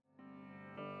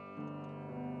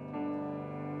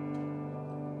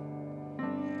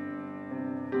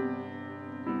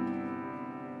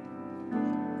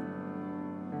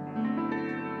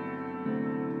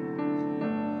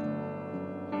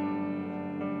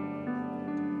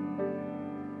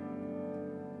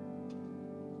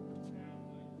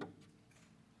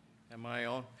Am I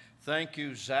on? Thank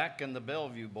you, Zach and the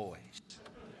Bellevue Boys.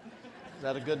 Is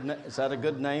that a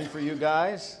good name for you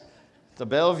guys? The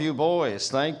Bellevue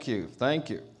Boys. Thank you.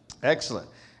 Excellent.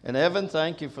 And Evan,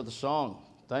 thank you for the song.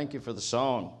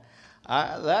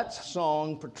 That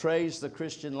song portrays the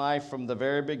Christian life from the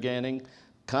very beginning.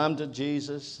 Come to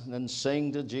Jesus, and then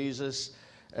sing to Jesus,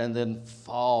 and then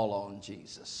fall on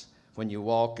Jesus when you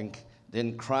walk, and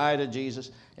then cry to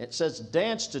Jesus. It says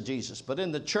dance to Jesus. But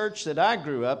in the church that I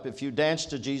grew up, if you danced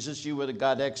to Jesus, you would have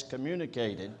got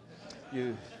excommunicated.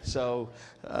 And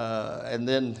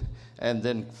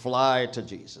then fly to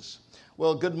Jesus.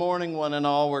 Well, good morning, one and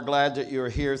all. We're glad that you're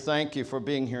here. Thank you for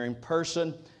being here in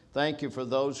person. Thank you for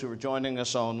those who are joining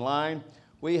us online.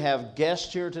 We have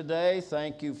guests here today.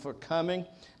 Thank you for coming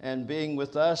and being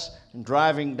with us and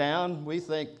driving down. We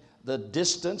think the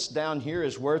distance down here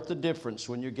is worth the difference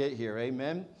when you get here.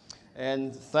 Amen.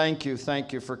 And thank you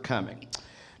for coming.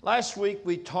 Last week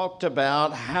we talked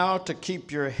about how to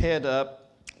keep your head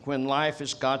up when life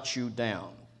has got you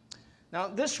down. Now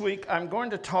this week I'm going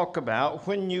to talk about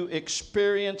when you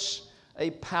experience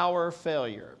a power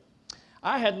failure.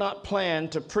 I had not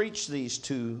planned to preach these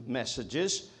two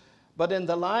messages, but in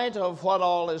the light of what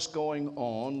all is going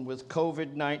on with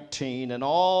COVID-19 and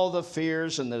all the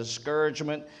fears and the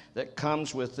discouragement that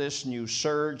comes with this new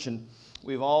surge, and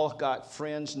we've all got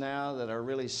friends now that are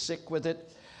really sick with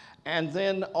it, and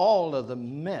then all of the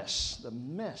mess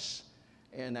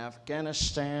in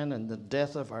Afghanistan and the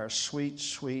death of our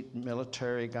sweet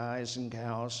military guys and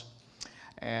gals.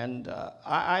 And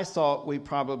I thought we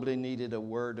probably needed a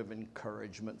word of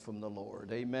encouragement from the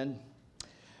Lord. Amen.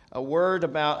 A word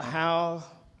about how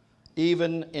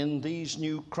even in these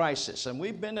new crises, and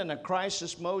we've been in a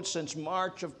crisis mode since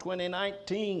March of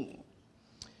 2019.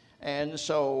 And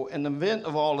so in the event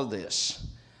of all of this,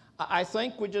 I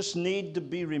think we just need to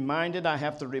be reminded. I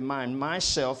have to remind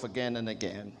myself again and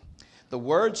again the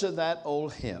words of that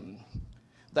old hymn,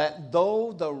 that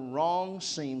though the wrong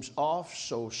seems oft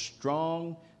so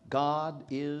strong, God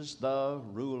is the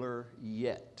ruler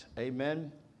yet.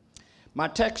 Amen. My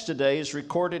text today is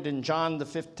recorded in John the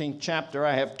 15th chapter.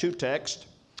 I have two texts.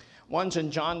 One's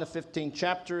in John the 15th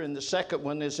chapter, and the second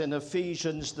one is in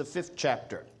Ephesians the 5th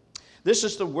chapter. This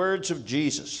is the words of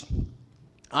Jesus.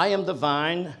 I am the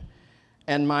vine,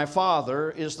 and my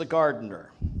Father is the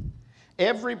gardener.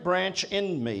 Every branch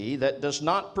in me that does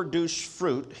not produce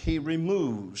fruit, he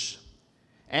removes.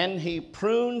 And he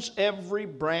prunes every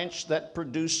branch that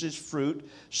produces fruit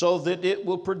so that it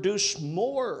will produce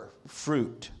more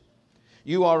fruit.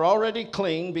 You are already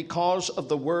clean because of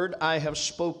the word I have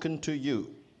spoken to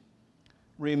you.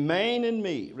 Remain in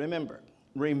me, remember,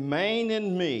 remain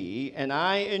in me and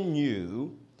I in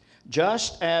you,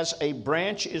 just as a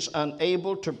branch is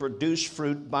unable to produce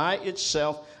fruit by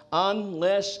itself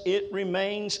unless it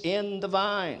remains in the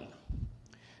vine.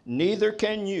 Neither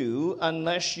can you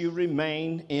unless you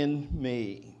remain in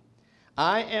me.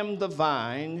 I am the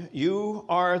vine, you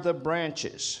are the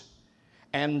branches.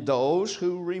 And those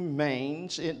who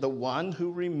remains in the one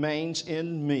who remains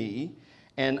in me,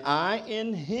 and I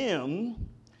in him,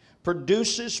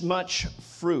 produces much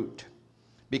fruit,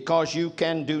 because you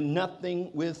can do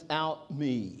nothing without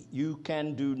me. You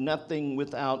can do nothing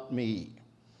without me.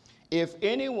 If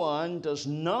anyone does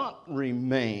not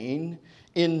remain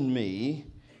in me,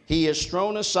 he is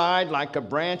thrown aside like a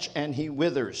branch and he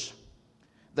withers.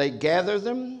 They gather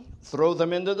them, throw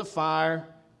them into the fire,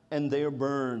 and they are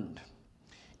burned.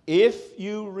 If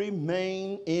you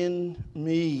remain in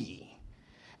me,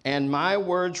 and my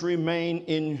words remain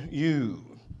in you,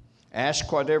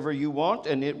 ask whatever you want,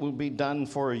 and it will be done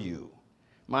for you.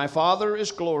 My Father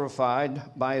is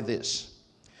glorified by this,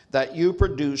 that you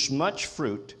produce much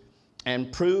fruit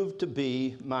and prove to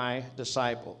be my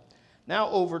disciple. Now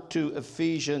over to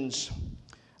Ephesians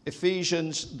the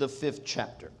 5th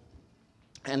chapter.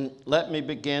 And let me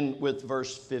begin with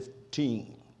verse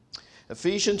 15.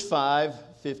 Ephesians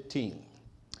 5:15.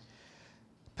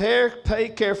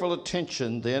 Pay careful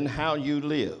attention then how you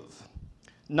live,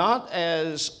 not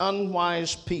as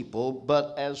unwise people,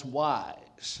 but as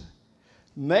wise,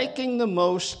 making the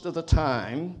most of the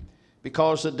time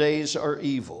because the days are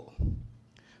evil.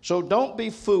 So don't be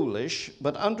foolish,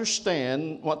 but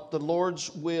understand what the Lord's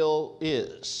will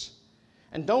is.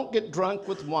 And don't get drunk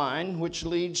with wine, which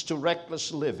leads to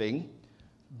reckless living,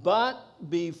 but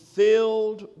be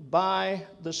filled by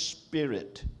the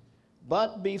Spirit.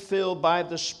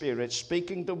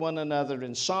 Speaking to one another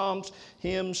in psalms,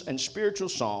 hymns, and spiritual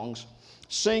songs,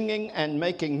 singing and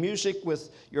making music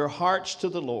with your hearts to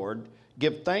the Lord.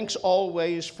 Give thanks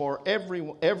always for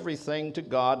everything to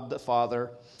God the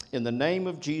Father, in the name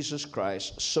of Jesus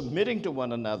Christ, submitting to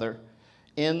one another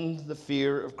in the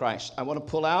fear of Christ. I want to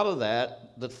pull out of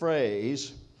that the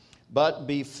phrase, but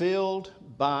be filled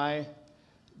by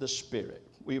the Spirit.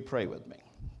 Will you pray with me?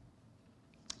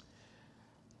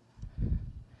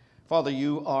 Father,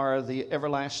 you are the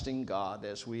everlasting God,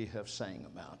 as we have sang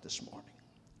about this morning.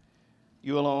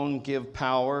 You alone give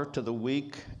power to the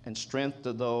weak and strength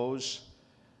to those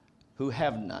who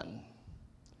have none.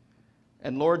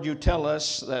 And Lord, you tell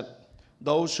us that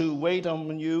those who wait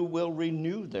on you will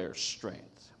renew their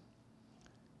strength.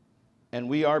 And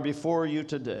we are before you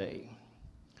today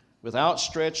with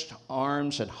outstretched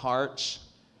arms and hearts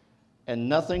and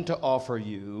nothing to offer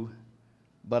you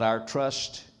but our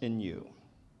trust in you.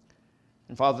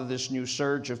 And Father, this new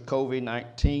surge of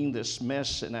COVID-19, this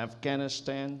mess in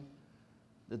Afghanistan,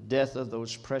 the death of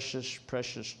those precious,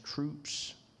 precious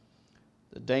troops,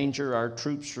 the danger our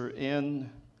troops are in,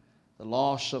 the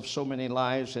loss of so many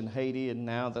lives in Haiti, and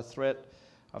now the threat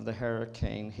of the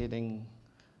hurricane hitting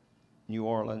New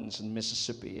Orleans and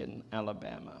Mississippi and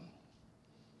Alabama.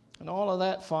 And all of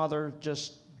that, Father,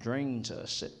 just drains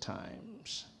us at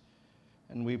times.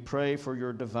 And we pray for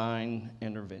your divine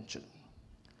intervention.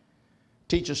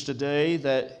 Teach us today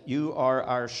that you are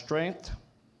our strength.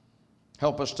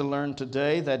 Help us to learn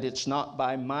today that it's not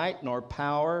by might nor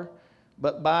power,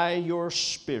 but by your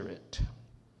Spirit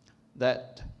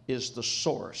that is the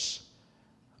source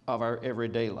of our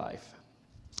everyday life.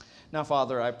 Now,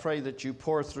 Father, I pray that you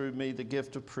pour through me the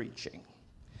gift of preaching.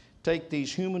 Take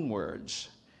these human words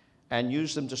and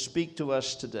use them to speak to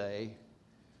us today.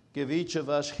 Give each of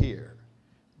us here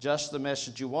just the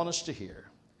message you want us to hear,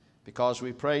 because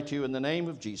we pray to you in the name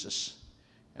of Jesus.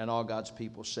 And all God's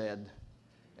people said,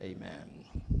 amen.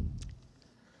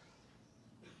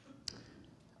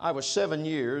 I was 7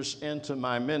 years into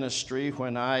my ministry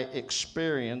when I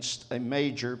experienced a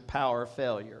major power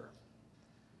failure.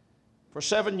 For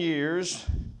 7 years,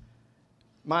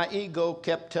 my ego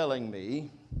kept telling me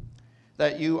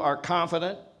that you are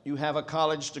confident, you have a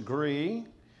college degree,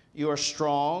 you are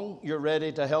strong, you're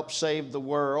ready to help save the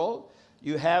world,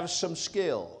 you have some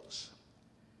skills.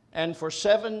 And for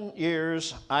 7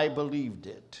 years, I believed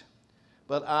it,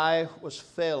 but I was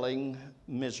failing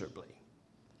miserably.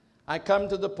 I come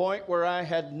to the point where I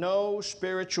had no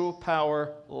spiritual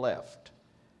power left.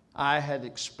 I had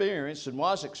experienced and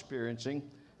was experiencing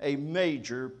a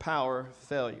major power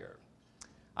failure.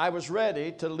 I was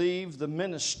ready to leave the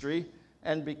ministry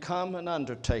and become an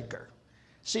undertaker.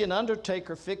 See, an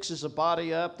undertaker fixes a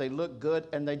body up, they look good,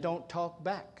 and they don't talk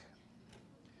back.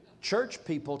 Church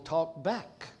people talk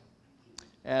back.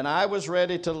 And I was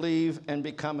ready to leave and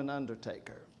become an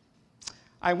undertaker.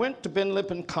 I went to Ben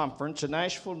Lippen Conference in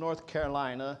Asheville, North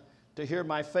Carolina, to hear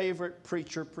my favorite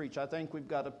preacher preach. I think we've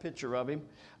got a picture of him.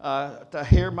 To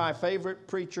hear my favorite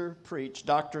preacher preach,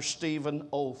 Dr. Stephen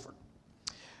Olford.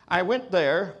 I went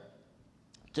there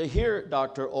to hear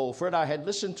Dr. Olford. I had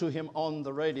listened to him on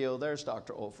the radio. There's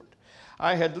Dr. Olford.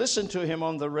 I had listened to him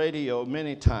on the radio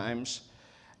many times,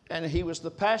 and he was the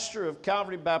pastor of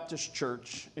Calvary Baptist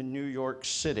Church in New York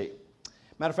City.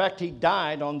 Matter of fact, he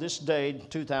died on this day in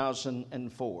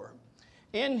 2004.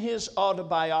 In his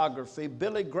autobiography,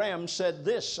 Billy Graham said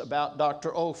this about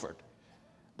Dr. Olford.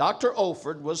 Dr.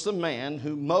 Olford was the man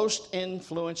who most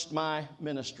influenced my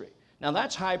ministry. Now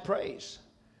that's high praise.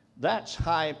 That's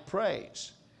high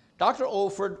praise. Dr.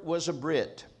 Olford was a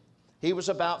Brit. He was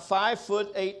about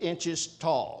 5'8"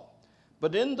 tall.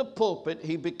 But in the pulpit,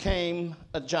 he became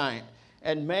a giant.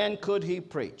 And man, could he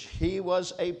preach. He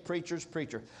was a preacher's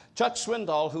preacher. Chuck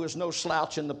Swindoll, who is no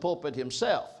slouch in the pulpit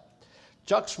himself.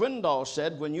 Chuck Swindoll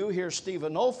said, when you hear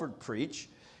Stephen Olford preach,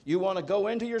 you want to go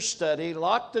into your study,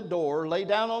 lock the door, lay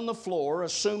down on the floor,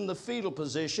 assume the fetal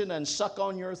position, and suck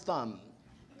on your thumb.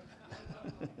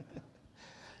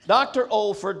 Dr.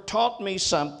 Olford taught me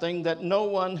something that no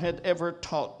one had ever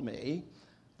taught me,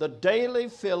 the daily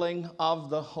filling of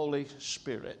the Holy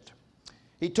Spirit.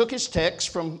 He took his text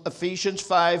from Ephesians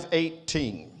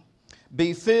 5:18,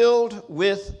 be filled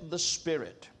with the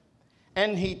Spirit.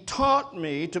 And he taught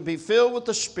me to be filled with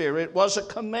the Spirit was a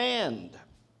command.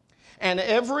 And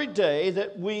every day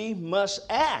that we must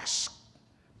ask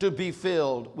to be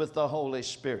filled with the Holy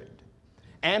Spirit.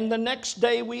 And the next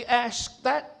day we ask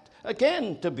that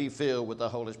again to be filled with the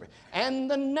Holy Spirit. And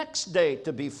the next day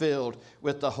to be filled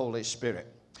with the Holy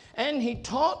Spirit. And he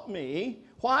taught me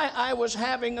why I was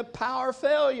having a power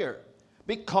failure,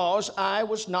 because I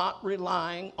was not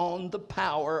relying on the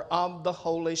power of the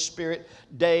Holy Spirit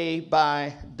day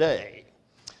by day.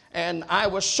 And I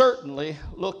was certainly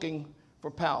looking for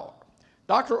power.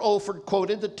 Dr. Olford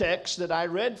quoted the text that I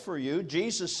read for you.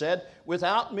 Jesus said,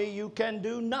 without me you can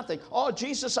do nothing. Oh,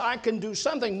 Jesus, I can do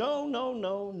something.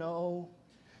 No.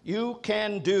 You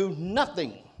can do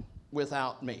nothing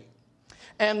without me.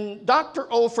 And Dr.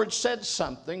 Olford said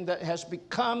something that has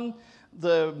become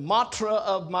the mantra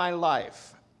of my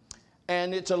life.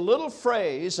 And it's a little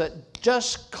phrase that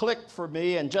just clicked for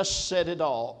me and just said it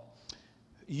all.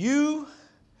 You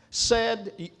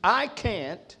said, I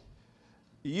can't,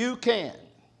 you can.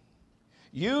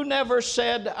 You never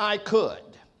said I could.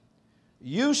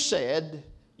 You said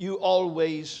you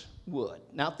always would.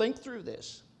 Now think through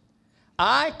this.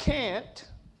 I can't,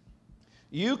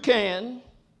 you can.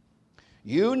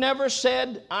 You never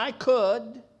said I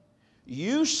could.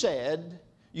 You said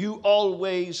you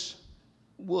always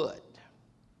would.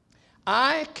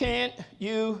 I can't,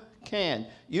 you can.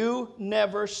 You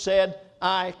never said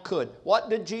I could. What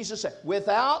did Jesus say?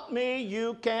 Without me,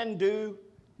 you can do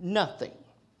nothing.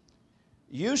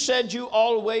 You said you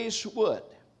always would.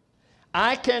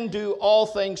 I can do all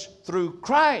things through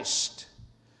Christ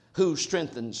who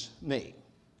strengthens me.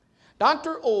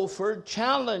 Dr. Olford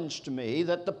challenged me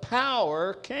that the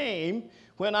power came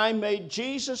when I made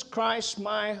Jesus Christ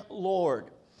my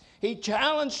Lord. He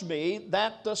challenged me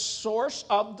that the source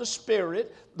of the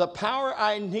Spirit, the power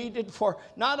I needed for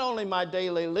not only my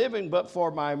daily living but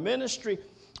for my ministry,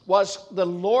 was the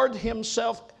Lord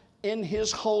Himself in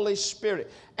His Holy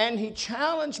Spirit. And He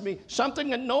challenged me, something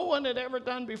that no one had ever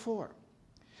done before,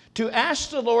 to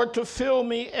ask the Lord to fill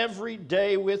me every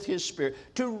day with His Spirit,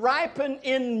 to ripen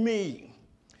in me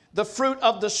the fruit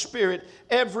of the Spirit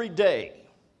every day,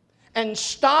 and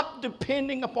stop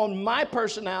depending upon my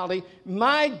personality,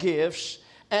 my gifts,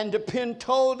 and depend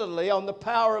totally on the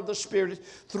power of the Spirit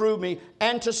through me,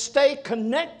 and to stay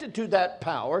connected to that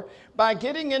power by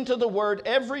getting into the Word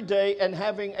every day and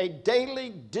having a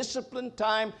daily disciplined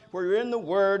time where you're in the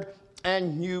Word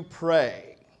and you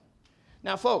pray.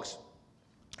 Now, folks,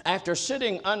 after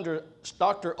sitting under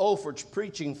Dr. Olford's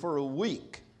preaching for a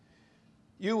week,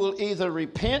 you will either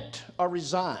repent or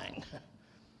resign.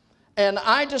 And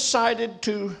I decided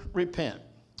to repent.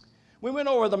 We went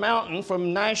over the mountain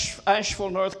from Asheville,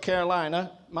 North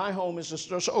Carolina. My home is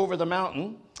just over the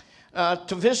mountain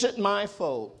to visit my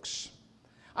folks.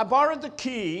 I borrowed the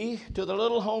key to the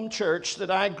little home church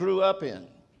that I grew up in.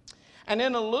 And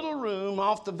in a little room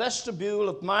off the vestibule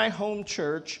of my home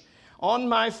church, on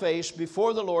my face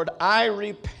before the Lord, I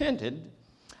repented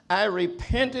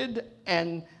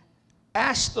and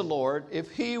asked the Lord if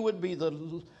He would be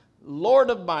the Lord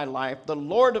of my life, the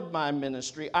Lord of my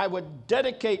ministry. I would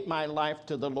dedicate my life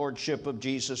to the Lordship of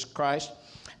Jesus Christ,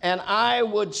 and I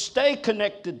would stay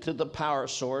connected to the power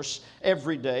source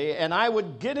every day, and I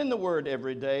would get in the Word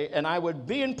every day, and I would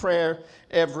be in prayer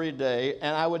every day,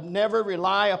 and I would never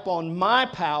rely upon my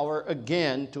power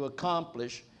again to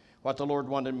accomplish what the Lord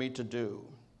wanted me to do.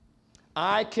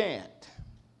 I can't.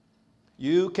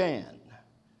 You can.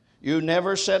 You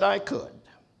never said I could.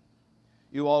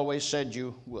 You always said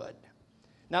you would.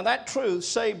 Now that truth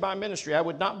saved my ministry. I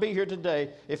would not be here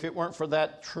today if it weren't for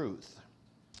that truth.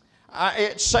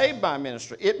 It saved my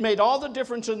ministry. It made all the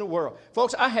difference in the world.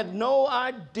 Folks, I had no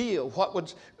idea what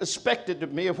was expected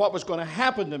of me or what was going to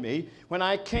happen to me when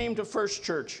I came to First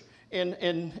Church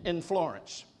in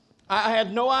Florence. I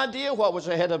had no idea what was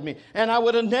ahead of me, and I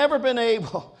would have never been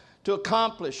able to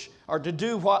accomplish or to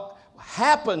do what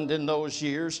happened in those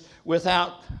years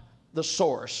without the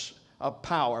source of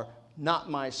power, not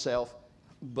myself,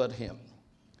 but Him.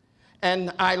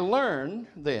 And I learned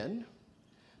then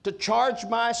to charge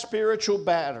my spiritual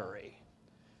battery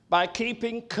by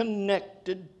keeping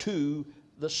connected to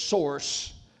the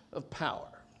source of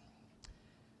power.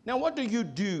 Now, what do you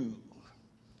do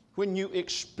when you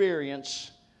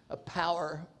experience a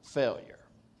power failure?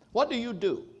 What do you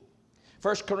do?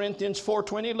 1 Corinthians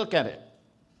 4:20, look at it.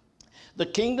 The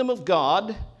kingdom of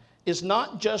God is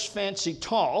not just fancy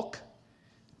talk,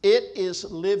 it is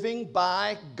living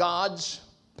by God's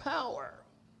power.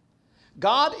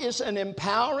 God is an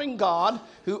empowering God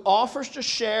who offers to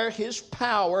share His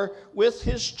power with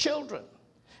His children.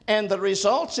 And the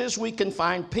result is we can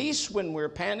find peace when we're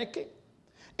panicking,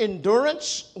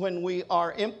 endurance when we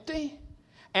are empty,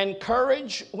 and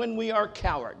courage when we are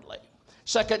cowardly.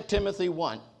 2 Timothy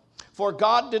 1. For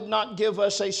God did not give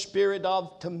us a spirit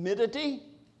of timidity,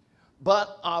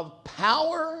 but of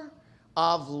power,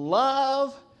 of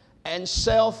love, and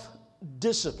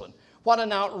self-discipline. What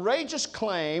an outrageous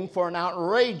claim for an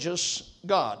outrageous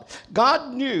God.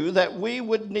 God knew that we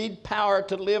would need power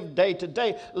to live day to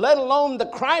day, let alone the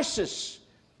crisis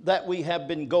that we have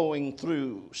been going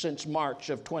through since March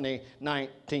of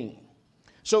 2019.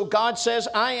 So God says,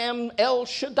 I am El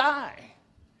Shaddai,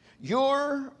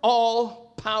 your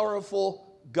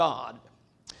all-powerful God.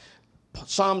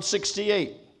 Psalm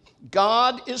 68,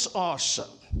 God is awesome.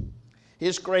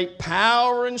 His great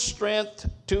power and strength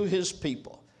to His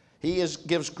people. He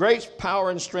gives great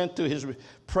power and strength to His.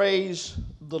 Praise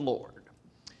the Lord.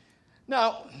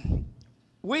 Now,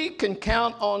 we can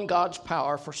count on God's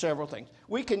power for several things.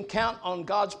 We can count on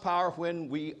God's power when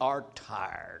we are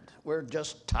tired. We're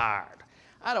just tired.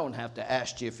 I don't have to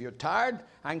ask you if you're tired.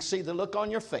 I can see the look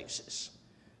on your faces.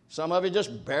 Some of you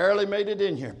just barely made it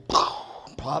in here.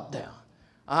 Plop down.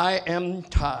 I am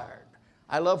tired.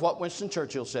 I love what Winston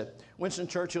Churchill said. Winston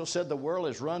Churchill said the world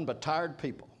is run by tired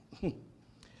people.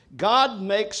 God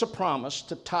makes a promise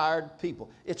to tired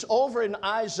people. It's over in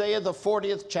Isaiah, the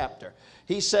 40th chapter.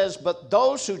 He says, but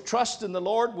those who trust in the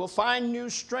Lord will find new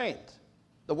strength.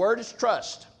 The word is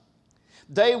trust.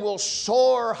 They will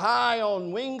soar high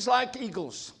on wings like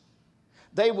eagles.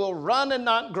 They will run and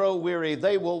not grow weary.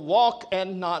 They will walk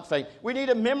and not faint. We need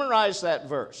to memorize that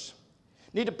verse.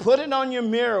 Need to put it on your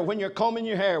mirror when you're combing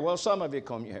your hair. Well, some of you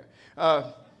comb your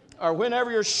hair. Or whenever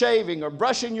you're shaving or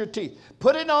brushing your teeth.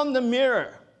 Put it on the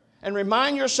mirror and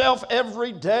remind yourself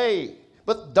every day.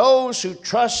 But those who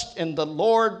trust in the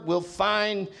Lord will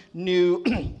find new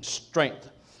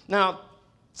strength. Now,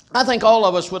 I think all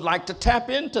of us would like to tap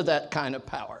into that kind of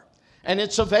power. And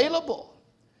it's available.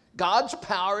 God's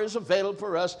power is available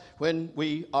for us when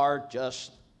we are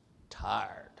just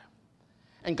tired.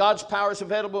 And God's power is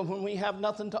available when we have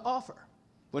nothing to offer.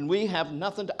 When we have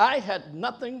nothing to, I had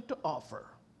nothing to offer.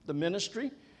 The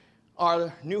ministry,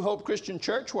 our New Hope Christian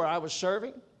Church where I was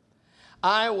serving,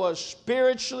 I was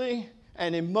spiritually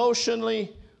and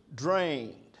emotionally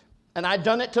drained. And I'd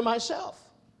done it to myself.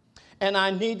 And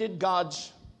I needed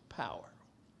God's power.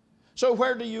 So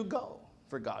where do you go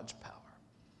for God's power?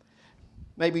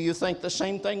 Maybe you think the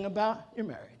same thing about your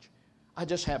marriage. I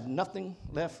just have nothing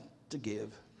left to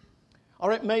give.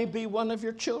 Or it may be one of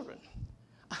your children.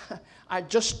 I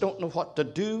just don't know what to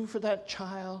do for that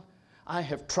child. I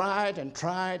have tried and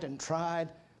tried and tried,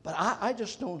 but I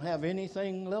just don't have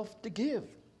anything left to give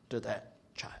to that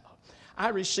child. I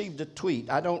received a tweet.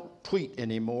 I don't tweet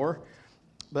anymore,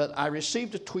 but I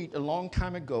received a tweet a long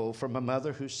time ago from a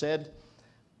mother who said,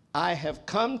 I have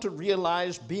come to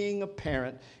realize being a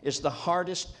parent is the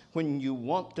hardest when you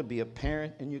want to be a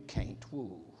parent and you can't.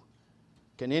 Woo.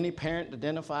 Can any parent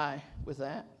identify with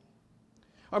that?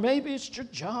 Or maybe it's your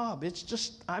job. It's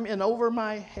just, I'm in over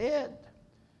my head.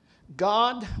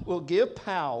 God will give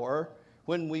power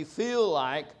when we feel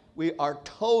like we are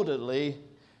totally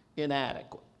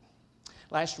inadequate.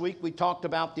 Last week we talked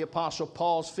about the Apostle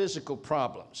Paul's physical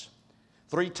problems.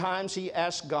 3 times he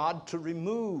asked God to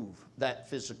remove that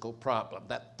physical problem,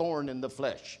 that thorn in the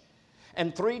flesh.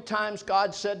 And 3 times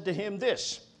God said to him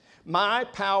this, my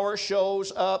power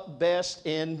shows up best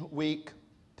in weak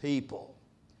people.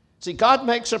 See, God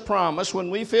makes a promise when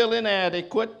we feel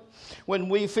inadequate, when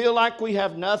we feel like we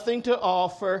have nothing to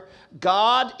offer,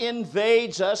 God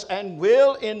invades us and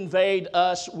will invade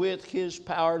us with His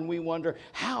power. And we wonder,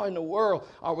 how in the world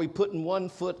are we putting one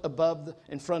foot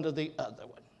in front of the other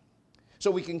one? So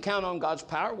we can count on God's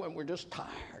power when we're just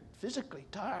tired, physically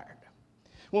tired.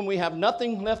 When we have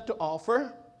nothing left to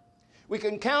offer, we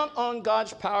can count on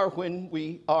God's power when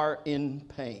we are in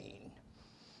pain.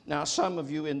 Now, some of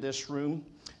you in this room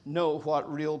know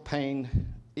what real pain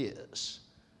is.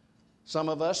 Some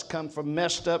of us come from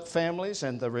messed up families,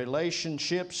 and the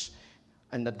relationships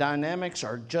and the dynamics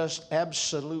are just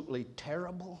absolutely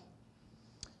terrible.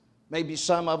 Maybe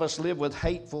some of us live with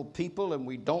hateful people and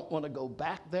we don't want to go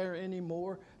back there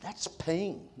anymore. That's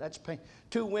pain. That's pain.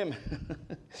 2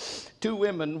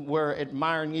 women were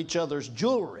admiring each other's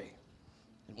jewelry.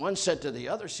 And one said to the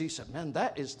other, she said, man,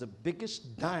 that is the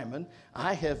biggest diamond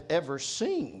I have ever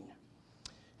seen.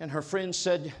 And her friend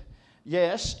said,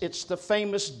 yes, it's the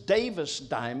famous Davis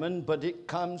diamond, but it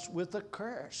comes with a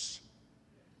curse.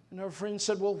 And her friend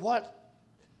said, well, what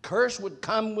curse would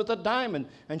come with a diamond?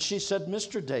 And she said,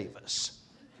 Mr. Davis.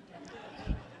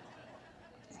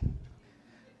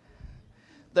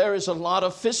 There is a lot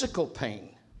of physical pain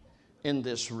in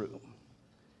this room.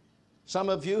 Some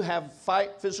of you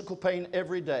fight physical pain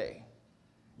every day.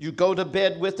 You go to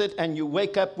bed with it and you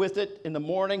wake up with it in the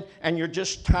morning and you're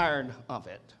just tired of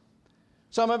it.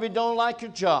 Some of you don't like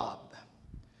your job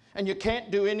and you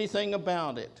can't do anything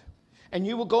about it. And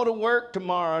you will go to work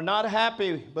tomorrow not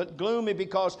happy but gloomy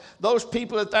because those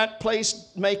people at that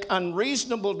place make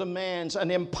unreasonable demands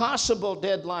and impossible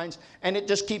deadlines, and it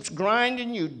just keeps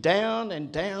grinding you down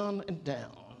and down and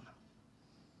down.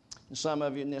 And some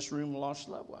of you in this room lost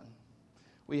a loved one.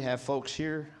 We have folks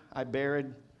here. I buried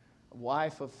a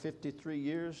wife of 53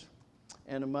 years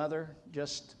and a mother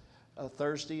just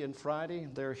Thursday and Friday.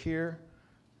 They're here,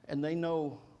 and they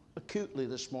know acutely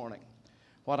this morning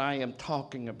what I am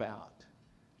talking about.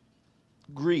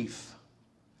 Grief.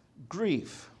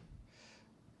 Grief.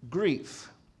 Grief.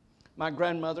 My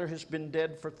grandmother has been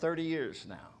dead for 30 years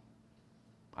now.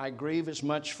 I grieve as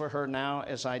much for her now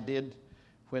as I did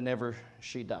whenever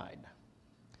she died.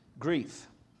 Grief.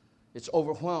 It's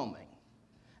overwhelming.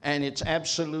 And it's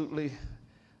absolutely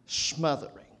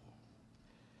smothering.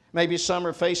 Maybe some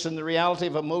are facing the reality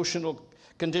of emotional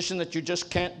condition that you just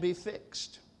can't be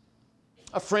fixed.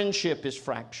 A friendship is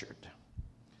fractured.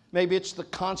 Maybe it's the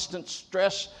constant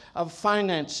stress of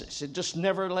finances. It just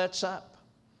never lets up.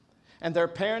 And there are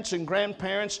parents and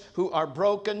grandparents who are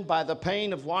broken by the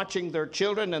pain of watching their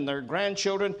children and their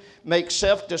grandchildren make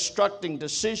self-destructing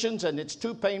decisions, and it's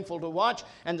too painful to watch.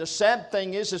 And the sad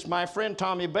thing is, as my friend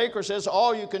Tommy Baker says,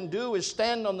 all you can do is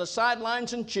stand on the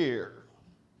sidelines and cheer.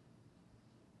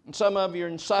 And some of you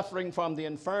are suffering from the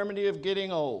infirmity of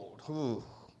getting old. Ooh.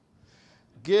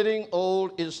 Getting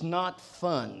old is not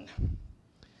fun.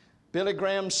 Billy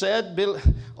Graham said,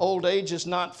 old age is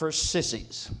not for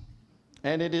sissies.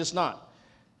 And it is not.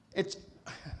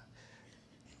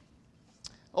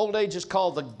 Old age is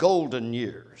called the golden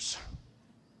years.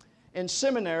 In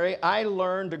seminary, I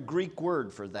learned a Greek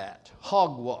word for that,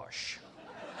 hogwash.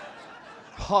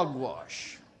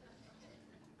 Hogwash.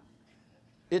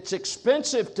 It's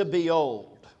expensive to be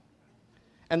old.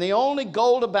 And the only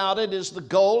gold about it is the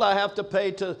gold I have to pay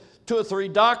to 2 or 3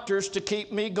 doctors to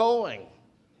keep me going.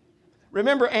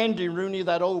 Remember Andy Rooney,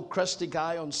 that old crusty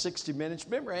guy on 60 Minutes?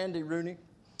 Remember Andy Rooney?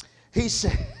 He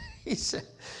said,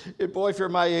 boy, if you're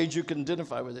my age, you can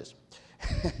identify with this.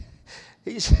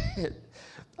 He said,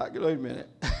 wait a minute.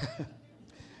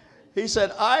 He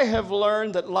said, I have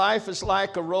learned that life is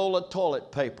like a roll of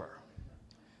toilet paper.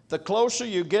 The closer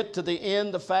you get to the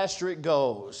end, the faster it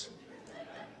goes.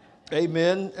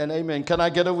 Amen and amen. Can I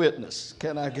get a witness?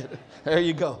 Can I get There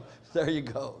you go. There you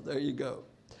go. There you go.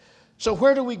 So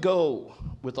where do we go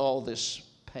with all this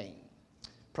pain?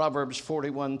 Proverbs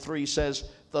 41:3 says,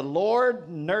 the Lord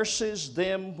nurses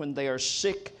them when they are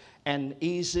sick and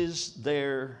eases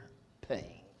their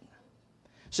pain.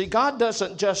 See, God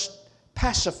doesn't just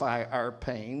pacify our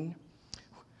pain.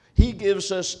 He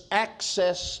gives us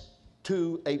access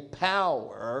to a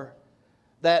power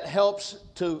that helps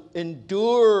to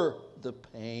endure the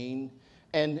pain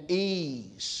and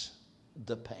ease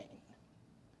the pain.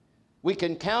 We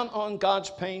can count on God's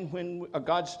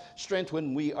God's strength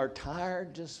when we are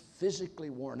tired, just physically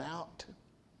worn out.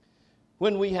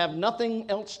 When we have nothing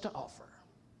else to offer.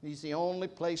 He's the only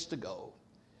place to go.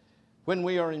 When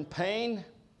we are in pain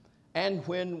and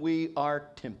when we are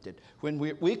tempted. When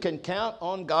we can count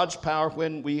on God's power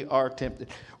when we are tempted.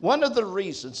 One of the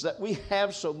reasons that we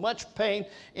have so much pain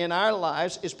in our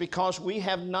lives is because we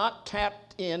have not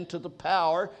tapped into the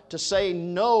power to say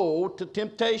no to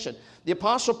temptation. The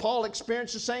Apostle Paul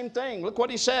experienced the same thing. Look what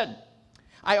he said.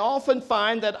 I often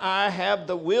find that I have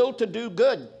the will to do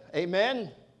good.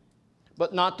 Amen.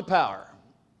 But not the power.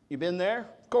 You been there?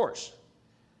 Of course.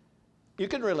 You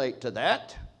can relate to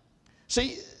that.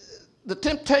 See, the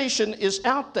temptation is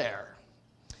out there.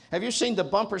 Have you seen the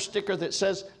bumper sticker that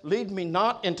says, lead me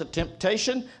not into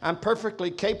temptation? I'm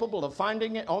perfectly capable of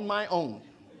finding it on my own.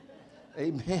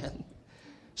 Amen.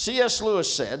 C.S.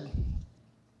 Lewis said,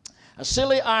 a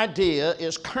silly idea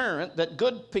is current that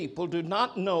good people do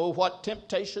not know what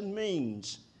temptation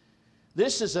means.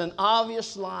 This is an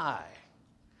obvious lie.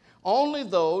 Only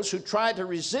those who try to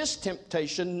resist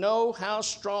temptation know how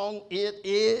strong it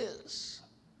is.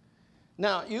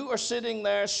 Now, you are sitting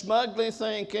there smugly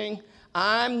thinking,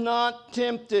 I'm not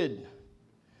tempted.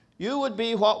 You would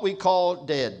be what we call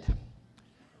dead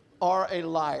or a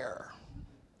liar.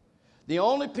 The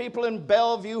only people in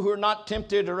Bellevue who are not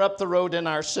tempted are up the road in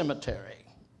our cemetery.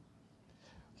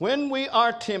 When we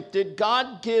are tempted,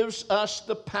 God gives us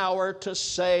the power to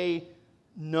say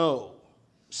no.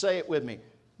 Say it with me.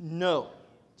 No.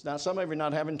 Now, some of you are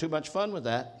not having too much fun with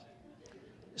that.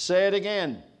 Say it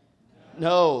again.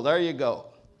 No. There you go.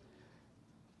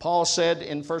 Paul said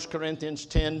in 1 Corinthians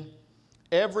 10,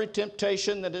 every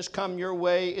temptation that has come your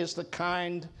way is the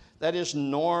kind that is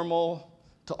normal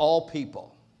to all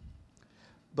people.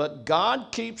 But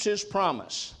God keeps His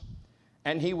promise,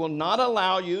 and He will not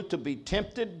allow you to be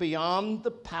tempted beyond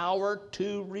the power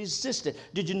to resist it.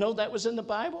 Did you know that was in the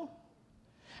Bible?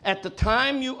 At the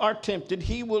time you are tempted,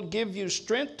 He will give you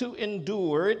strength to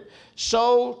endure it,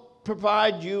 so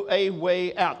provide you a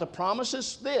way out. The promise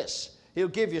is this. He'll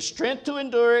give you strength to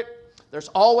endure it. There's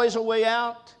always a way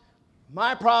out.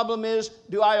 My problem is,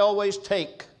 do I always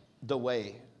take the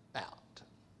way out?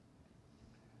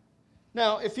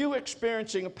 Now, if you're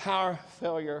experiencing a power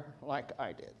failure like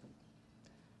I did,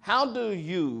 how do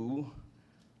you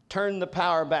turn the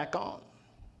power back on?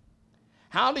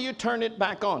 How do you turn it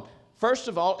back on? First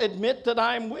of all, admit that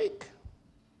I am weak.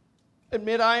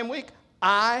 Admit I am weak.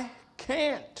 I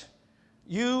can't.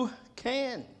 You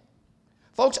can.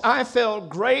 Folks, I failed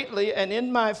greatly, and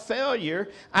in my failure,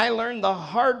 I learned the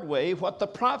hard way what the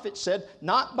prophet said,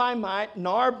 not by might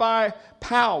nor by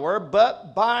power,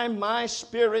 but by my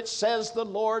Spirit, says the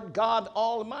Lord God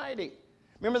Almighty.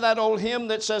 Remember that old hymn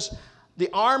that says, the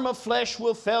arm of flesh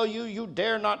will fail you, you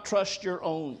dare not trust your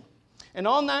own. And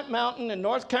on that mountain in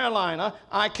North Carolina,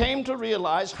 I came to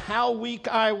realize how weak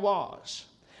I was.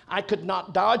 I could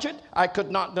not dodge it. I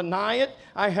could not deny it.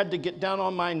 I had to get down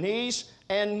on my knees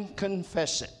and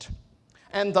confess it.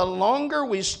 And the longer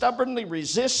we stubbornly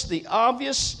resist the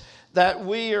obvious that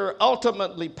we are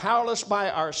ultimately powerless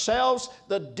by ourselves,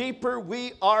 the deeper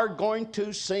we are going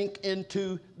to sink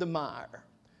into the mire.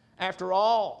 After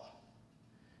all,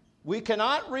 we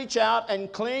cannot reach out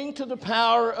and cling to the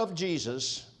power of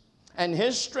Jesus and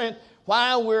His strength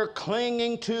while we're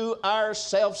clinging to our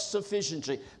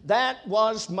self-sufficiency. That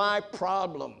was my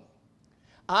problem.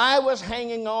 I was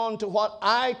hanging on to what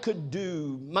I could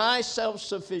do, my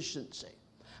self-sufficiency.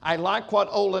 I like what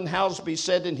Olin Housby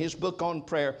said in his book on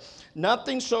prayer.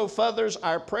 Nothing so furthers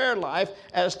our prayer life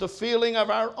as the feeling of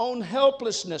our own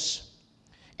helplessness.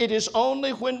 It is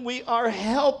only when we are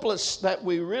helpless that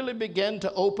we really begin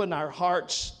to open our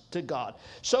hearts to God.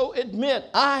 So admit,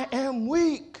 I am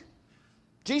weak.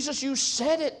 Jesus, you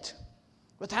said it.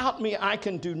 Without me, I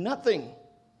can do nothing.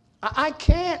 I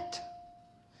can't.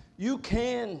 You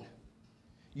can.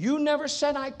 You never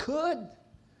said I could.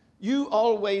 You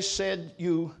always said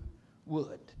you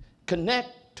would.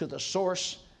 Connect to the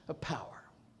source of power.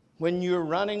 When you're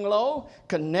running low,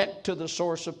 connect to the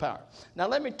source of power. Now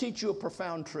let me teach you a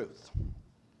profound truth.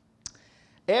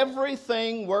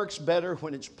 Everything works better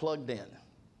when it's plugged in.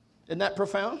 Isn't that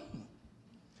profound?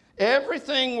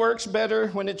 Everything works better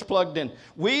when it's plugged in.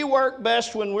 We work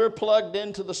best when we're plugged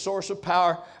into the source of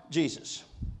power, Jesus.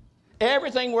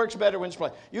 Everything works better when it's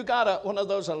plugged. You got one of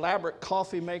those elaborate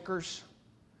coffee makers.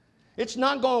 It's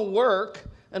not going to work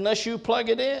unless you plug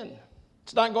it in.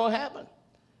 It's not going to happen.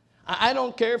 I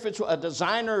don't care if it's a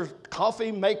designer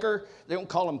coffee maker. They don't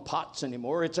call them pots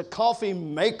anymore. It's a coffee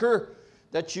maker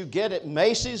that you get at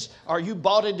Macy's or you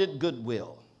bought it at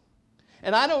Goodwill.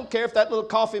 And I don't care if that little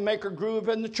coffee maker grew up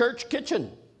in the church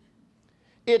kitchen.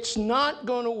 It's not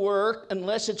going to work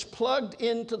unless it's plugged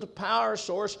into the power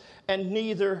source, and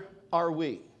neither are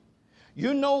we.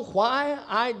 You know why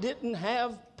I didn't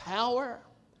have power?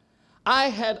 I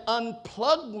had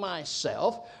unplugged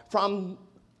myself from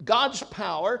God's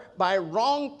power by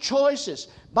wrong choices,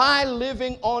 by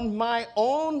living on my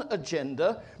own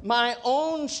agenda, my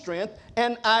own strength,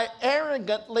 and I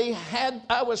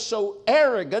was so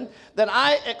arrogant that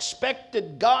I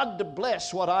expected God to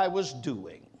bless what I was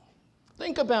doing.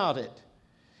 Think about it.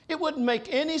 It wouldn't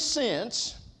make any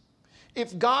sense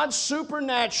if God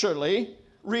supernaturally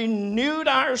renewed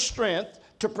our strength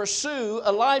to pursue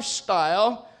a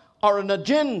lifestyle or an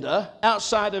agenda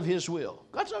outside of His will.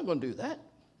 God's not going to do that.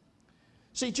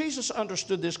 See, Jesus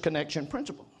understood this connection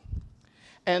principle.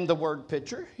 And the word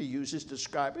picture He uses to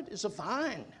describe it is a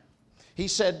vine. He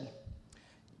said,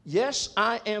 yes,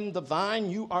 I am the vine,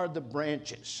 you are the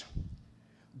branches.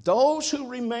 Those who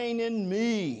remain in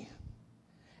me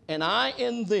and I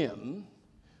in them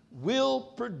will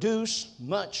produce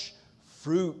much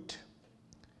fruit.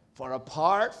 For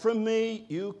apart from me,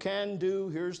 you can do,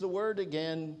 here's the word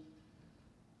again,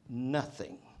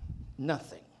 nothing.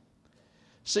 Nothing.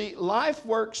 See, life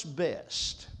works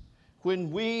best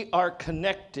when we are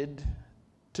connected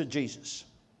to Jesus.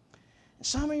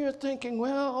 Some of you are thinking,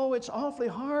 well, it's awfully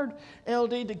hard,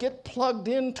 LD, to get plugged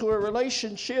into a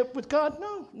relationship with God.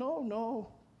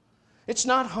 No. It's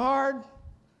not hard.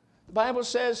 The Bible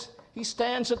says He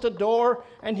stands at the door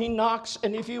and He knocks,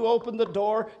 and if you open the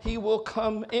door, He will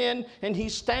come in, and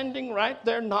He's standing right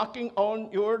there knocking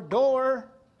on your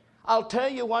door. I'll tell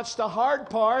you what's the hard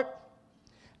part.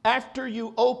 After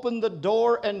you open the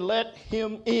door and let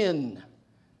Him in,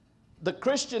 the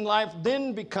Christian life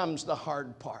then becomes the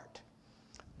hard part.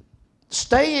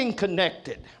 Staying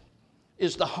connected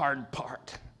is the hard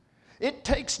part. It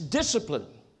takes discipline.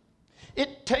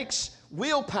 It takes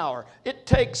willpower. It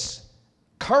takes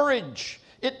courage.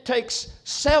 It takes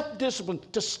self-discipline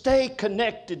to stay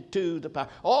connected to the power.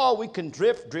 Oh, we can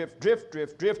drift,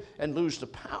 and lose the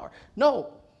power.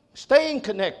 No, staying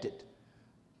connected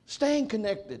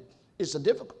is the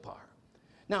difficult part.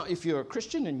 Now, if you're a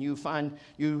Christian and you find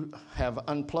you have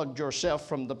unplugged yourself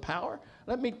from the power,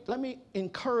 let me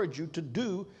encourage you to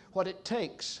do what it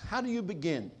takes. How do you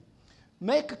begin?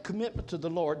 Make a commitment to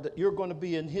the Lord that you're going to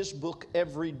be in His book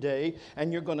every day,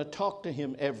 and you're going to talk to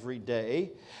Him every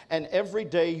day, and every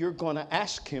day you're going to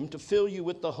ask Him to fill you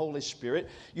with the Holy Spirit.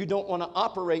 You don't want to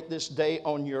operate this day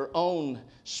on your own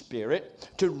spirit,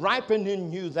 to ripen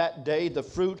in you that day the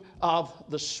fruit of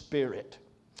the Spirit.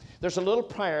 There's a little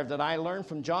prayer that I learned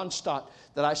from John Stott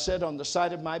that I said on the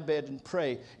side of my bed and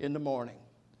pray in the morning.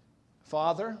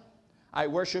 Father, I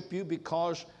worship you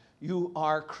because you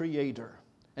are Creator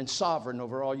and sovereign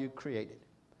over all you created.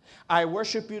 I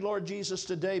worship you, Lord Jesus,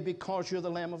 today because you're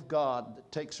the Lamb of God that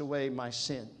takes away my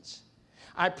sins.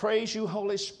 I praise you,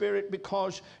 Holy Spirit,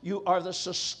 because you are the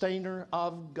sustainer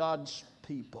of God's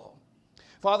people.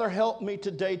 Father, help me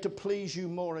today to please you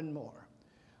more and more.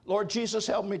 Lord Jesus,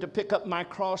 help me to pick up my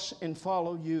cross and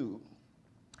follow you.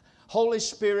 Holy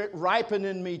Spirit, ripen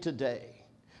in me today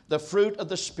the fruit of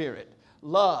the Spirit: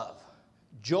 love,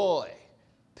 joy,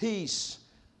 peace,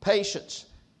 patience,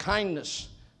 kindness,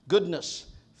 goodness,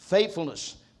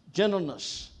 faithfulness,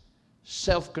 gentleness,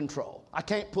 self-control. I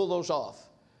can't pull those off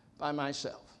by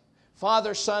myself.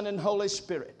 Father, Son, and Holy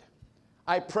Spirit,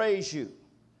 I praise you.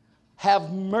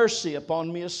 Have mercy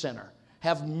upon me, a sinner.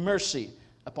 Have mercy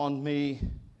upon me,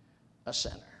 a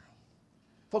sinner.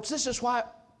 Folks, this is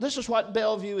what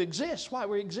Bellevue exists, why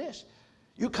we exist.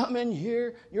 You come in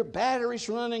here, your battery's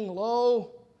running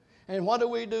low, and what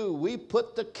do? We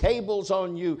put the cables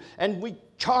on you, and we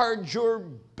charge your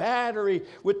battery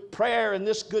with prayer and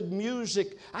this good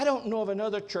music. I don't know of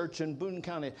another church in Boone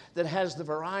County that has the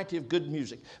variety of good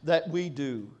music that we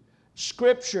do.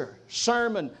 Scripture,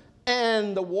 sermon,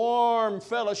 and the warm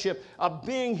fellowship of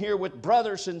being here with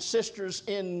brothers and sisters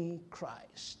in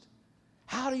Christ.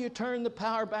 How do you turn the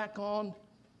power back on?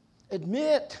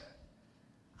 Admit,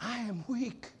 I am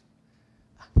weak.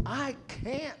 I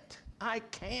can't.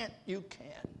 You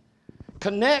can.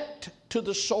 Connect to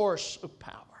the source of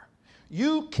power.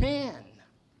 You can.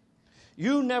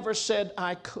 You never said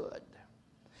I could.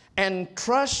 And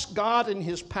trust God in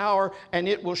His power, and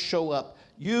it will show up.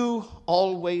 You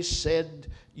always said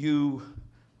you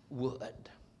would.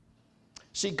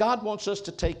 See, God wants us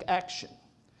to take action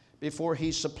before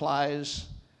He supplies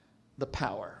the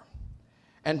power.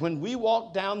 And when we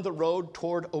walk down the road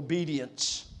toward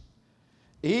obedience,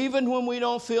 even when we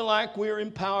don't feel like we're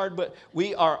empowered, but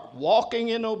we are walking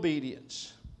in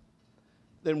obedience,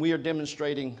 then we are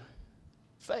demonstrating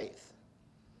faith.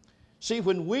 See,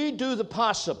 when we do the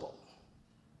possible,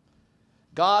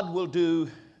 God will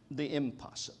do the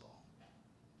impossible.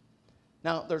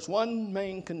 Now, there's one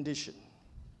main condition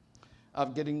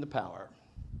of getting the power.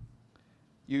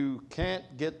 You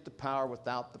can't get the power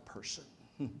without the person.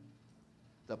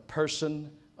 The person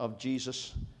of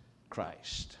Jesus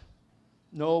Christ.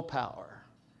 No power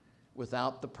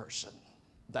without the person.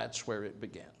 That's where it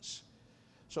begins.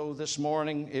 So this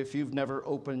morning, if you've never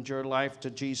opened your life to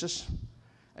Jesus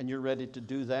and you're ready to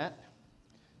do that,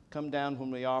 come down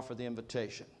when we offer the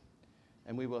invitation,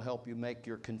 and we will help you make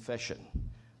your confession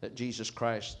that Jesus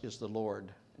Christ is the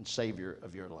Lord and Savior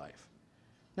of your life.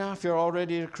 Now, if you're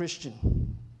already a Christian,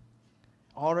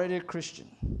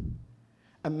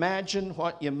 imagine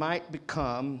what you might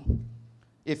become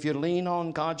if you lean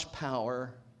on God's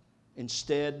power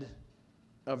instead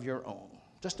of your own.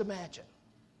 Just imagine.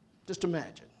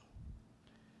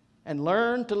 And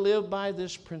learn to live by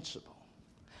this principle.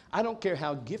 I don't care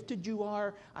how gifted you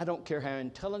are. I don't care how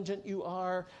intelligent you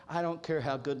are. I don't care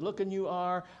how good looking you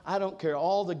are. I don't care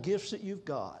all the gifts that you've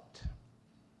got.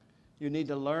 You need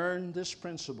to learn this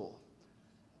principle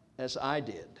as I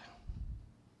did.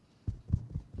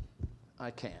 I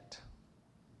can't.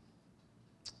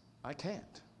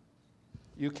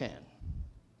 You can.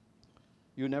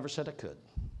 You never said I could.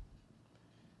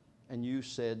 And you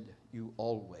said you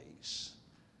always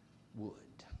would.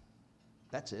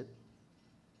 That's it.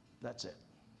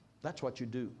 That's what you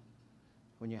do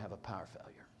when you have a power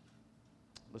failure.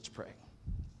 Let's pray.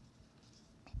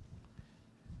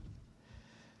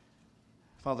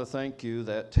 Father, thank you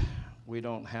that we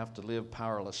don't have to live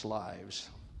powerless lives.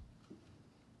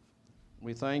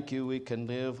 We thank you we can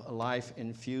live a life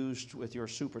infused with your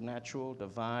supernatural,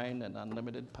 divine, and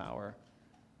unlimited power.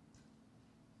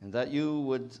 And that you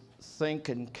would think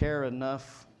and care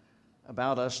enough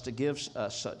about us to give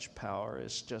us such power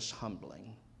is just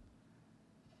humbling.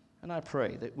 And I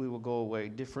pray that we will go away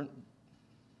different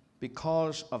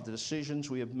because of the decisions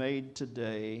we have made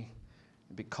today,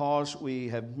 because we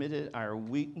have admitted our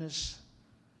weakness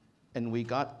and we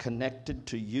got connected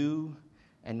to you.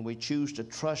 And we choose to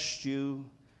trust you,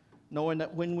 knowing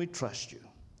that when we trust you,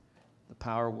 the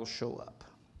power will show up.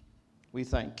 We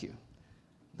thank you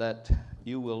that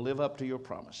you will live up to your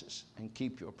promises and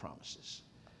keep your promises.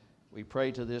 We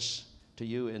pray to this to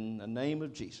you in the name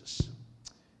of Jesus.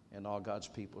 And all God's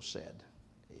people said,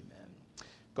 amen. I'm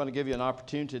going to give you an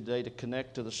opportunity today to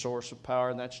connect to the source of power,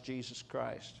 and that's Jesus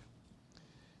Christ.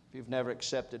 If you've never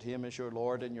accepted him as your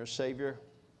Lord and your Savior,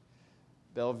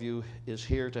 Bellevue is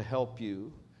here to help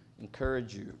you,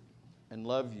 encourage you, and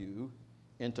love you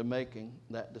into making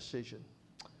that decision.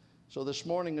 So this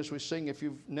morning as we sing, if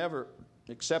you've never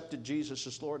accepted Jesus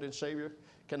as Lord and Savior,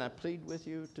 can I plead with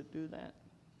you to do that?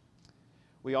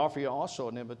 We offer you also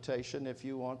an invitation if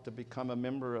you want to become a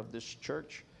member of this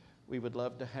church. We would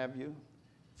love to have you.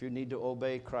 If you need to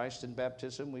obey Christ in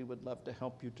baptism, we would love to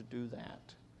help you to do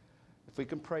that. If we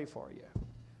can pray for you.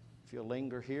 If you'll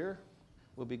linger here,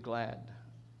 we'll be glad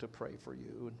to pray for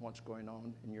you and what's going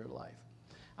on in your life.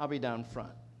 I'll be down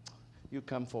front. You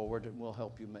come forward and we'll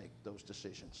help you make those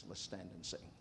decisions. Let's stand and sing.